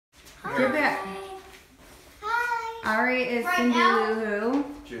Give it. Hi. Ari is Right Cindy now? Lou Who.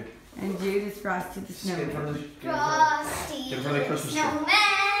 Jude. And Jude is Frosty the Snowman. Frosty Get in front of the Christmas tree. Snowman.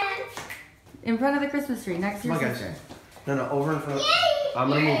 In front of the Christmas tree, next to your Come on, sister. No, over in front of. I'm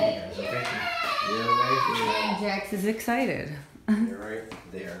gonna move you guys, okay? You're right And Jax is excited. here. You're right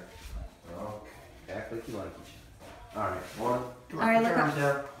there. Okay. Act like you like each other. Alright, one. Come on, All right, put look your up. arms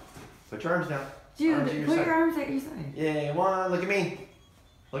down. Put your arms down. Jude, Arms at your put side. your arms at your side. Yeah, one. Look at me.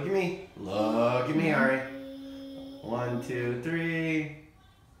 Look at me. Look at me, Ari. 1, 2, 3.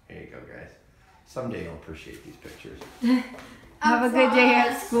 There you go, guys. Someday you'll appreciate these pictures. Have a good day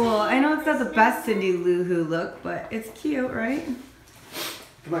at school. I know it's not the best Cindy Lou Who look, but it's cute, right?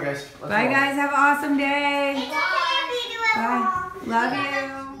 Come on, guys. Let's Bye, go. guys. Have an awesome day. Bye. Bye. Love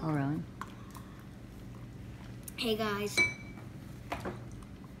you. Oh, really? Hey guys.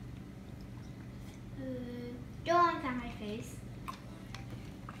 Don't look at my face.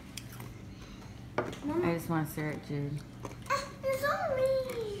 I just want to stare at Jude. It's on me.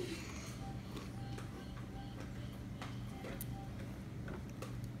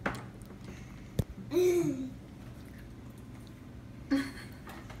 Look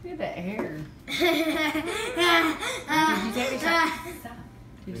at that hair. Did you take a shower? Stop.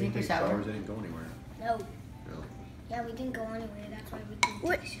 Did you take a shower? Showers didn't go anywhere. No. No. Yeah, we didn't go anywhere. That's why we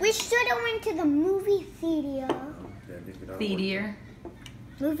didn't. We should have went to the movie theater. Theater.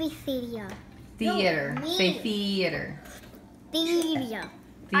 Movie theater. Theater. No, me. Say theater. Theater.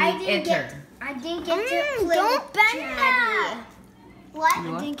 Theater. I didn't get to play with Daddy. What?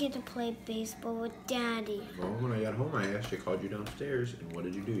 I didn't get to play baseball with Daddy. Well, when I got home, I actually called you downstairs, and what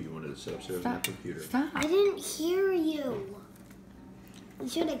did you do? You wanted to sit upstairs on the computer. Stop. I didn't hear you. You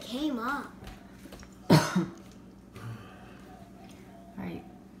should have came up. Alright.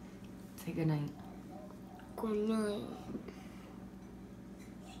 Say goodnight. Good night.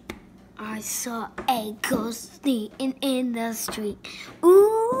 I saw a ghost sneaking in the street.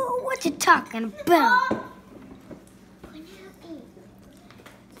 Ooh, what you talking about?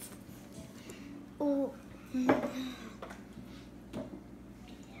 Oh.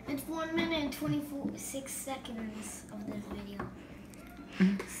 It's 1 minute and 26 seconds of this video.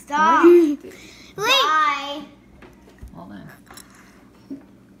 Stop. Bye. Hold on.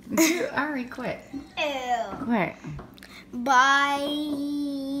 Ari, quit. Ew. Quit. Bye.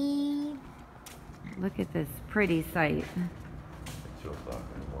 Look at this pretty sight. It's 2 o'clock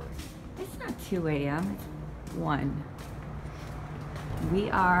in the morning. It's not 2 a.m. It's 1. We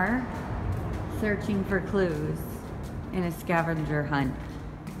are searching for clues in a scavenger hunt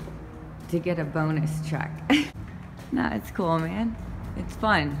to get a bonus check. No, it's cool, man. It's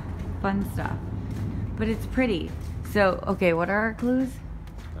fun. Fun stuff. But it's pretty. So, okay, what are our clues?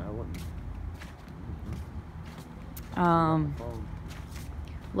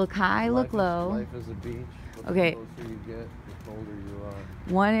 Look high, look low. Life is a beach. Okay. The closer you get, the colder you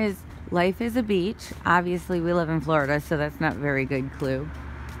are. One is life is a beach. Obviously, we live in Florida, so that's not a very good clue.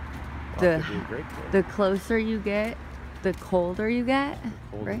 That could be a great clue. The closer you get, the colder you get. The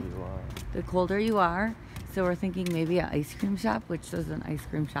colder right? you are. The colder you are. So we're thinking maybe an ice cream shop, which there's an ice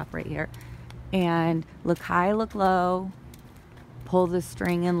cream shop right here. And look high, look low. Pull the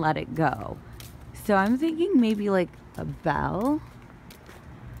string and let it go. So I'm thinking maybe like a bell.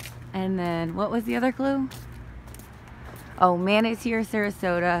 And then what was the other clue? Oh, Manatee or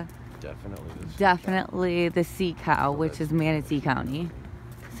Sarasota. Definitely the Sea Cow, which is Manatee County.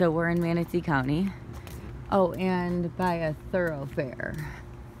 So we're in Manatee County. Oh, and by a thoroughfare,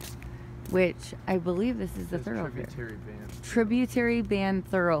 which I believe this is the thoroughfare. Tributary band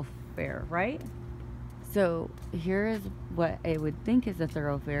thoroughfare, right? So here is what I would think is a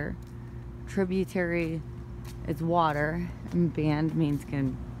thoroughfare. Tributary is water, and band means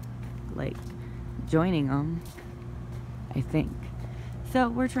like joining them, I think. So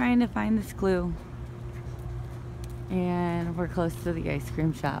we're trying to find this clue, and we're close to the ice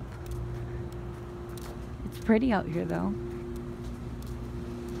cream shop. It's pretty out here though.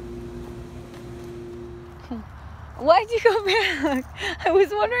 Why'd you go back? I was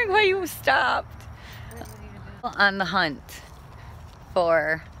wondering why you stopped. On the hunt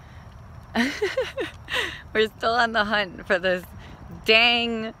for we're still on the hunt for this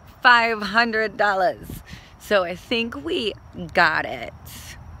dang $500. So I think we got it.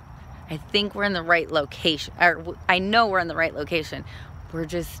 I think we're in the right location. Or I know we're in the right location. We're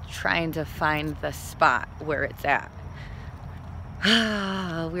just trying to find the spot where it's at.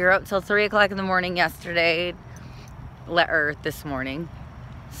 We were up till 3 o'clock in the morning yesterday, or this morning,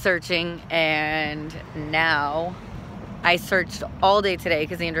 searching, and now I searched all day today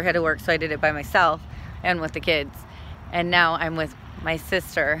because Andrew had to work, so I did it by myself and with the kids. And now I'm with my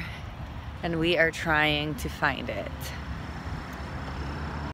sister and we are trying to find it.